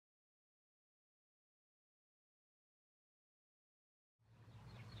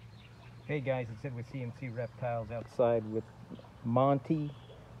Hey guys, it's Ed with CMC Reptiles outside with Monty,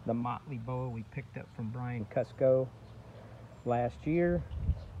 the motley boa we picked up from Brian Cusco last year.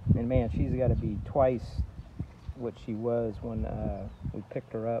 And man, she's got to be twice what she was when we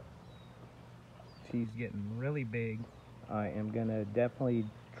picked her up. She's getting really big. I am going to definitely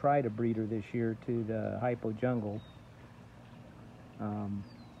try to breed her this year to the Hypo Jungle.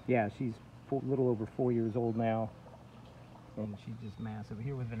 Yeah, she's a little over 4 years old now, and she's just massive.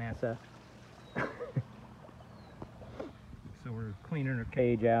 Here with Vanessa. So we're cleaning her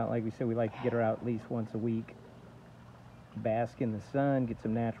cage out. Like we said, we like to get her out at least once a week. Bask in the sun, get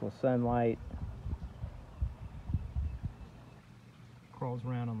some natural sunlight. Crawls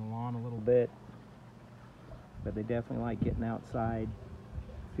around on the lawn a little bit. But they definitely like getting outside,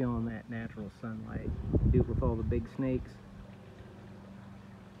 feeling that natural sunlight. Do it with all the big snakes.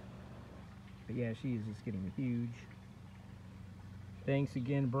 But yeah, she is just getting huge. Thanks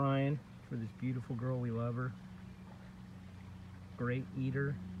again, Brian, for this beautiful girl. We love her. Great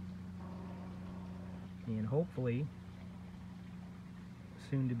eater. And hopefully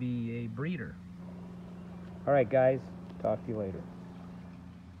soon to be a breeder. All right, guys. Talk to you later.